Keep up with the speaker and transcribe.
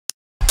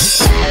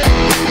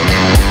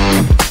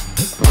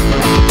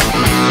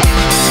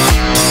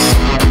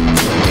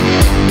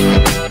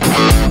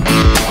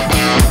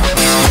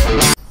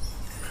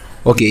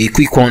Okay, a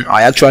quick one.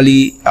 I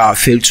actually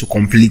failed to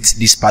complete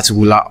this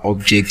particular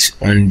object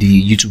on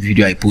the YouTube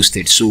video I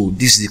posted. So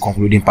this is the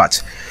concluding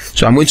part.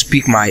 So I'm going to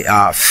pick my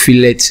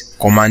fillet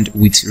command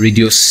with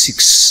radius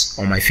 6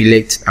 on my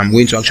fillet. I'm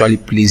going to actually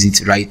place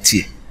it right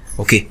here.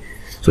 Okay,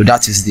 so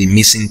that is the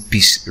missing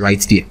piece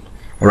right there.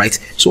 All right,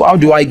 so how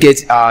do I get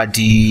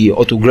the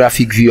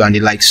orthographic view and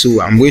the like?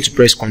 So I'm going to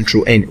press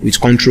Ctrl N.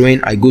 With Ctrl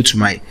N, I go to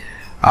my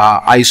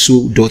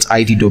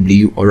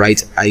iso.idw. all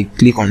right, I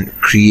click on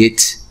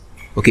create.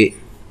 Okay,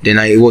 then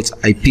I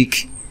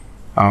pick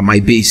my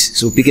base.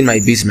 So picking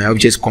my base, my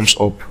object comes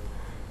up.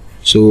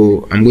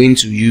 So I'm going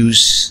to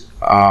use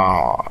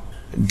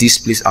this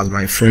place as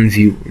my front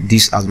view,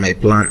 this as my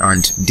plan,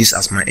 and this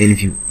as my end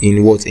view.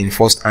 In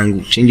first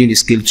angle, changing the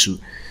scale to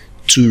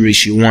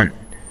 2:1.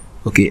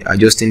 Okay,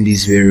 adjusting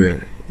this very well,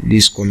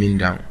 this coming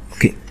down.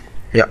 Okay,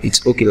 yeah,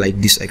 it's okay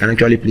like this. I can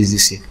actually place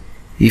this here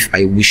if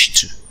I wish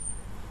to.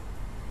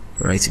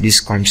 Right, this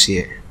comes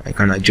here, I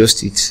can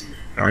adjust it,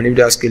 and if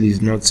that scale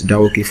is not that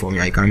okay for me,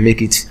 I can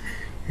make it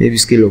maybe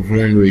scale of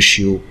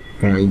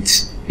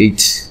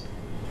 1:0.8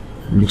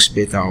 looks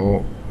better,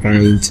 or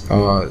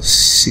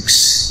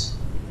 0.6.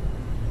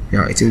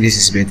 yeah, I think this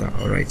is better.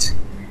 All right,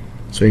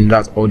 so in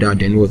that order,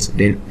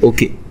 then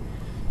okay,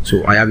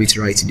 so I have it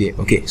right there.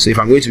 Okay, so if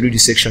I'm going to do the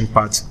section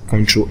part,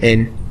 Ctrl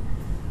N,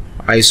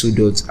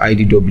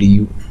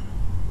 iso.idw,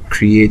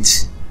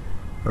 create,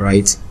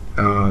 right,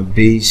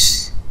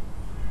 base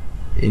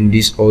in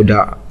this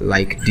order,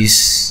 like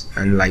this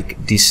and like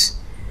this.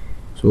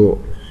 So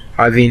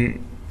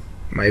having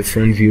my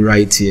front view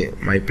right here,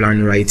 my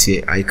plan right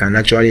here, I can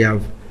actually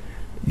have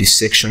the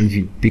section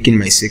view, picking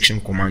my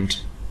section command,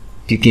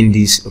 picking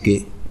this,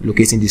 okay,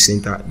 locating the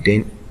center,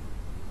 then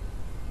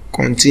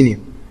continue.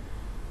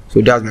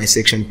 So that's my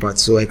section part.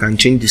 So I can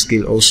change the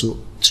scale also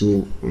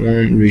to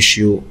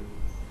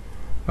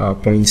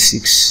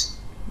 1:0.6.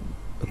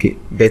 okay,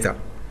 better.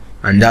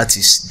 And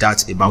that's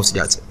about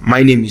that.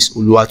 My name is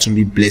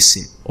Oluwatumbi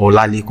Blessing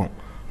Olalekon,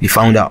 the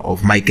founder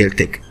of Michael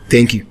Tech.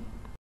 Thank you.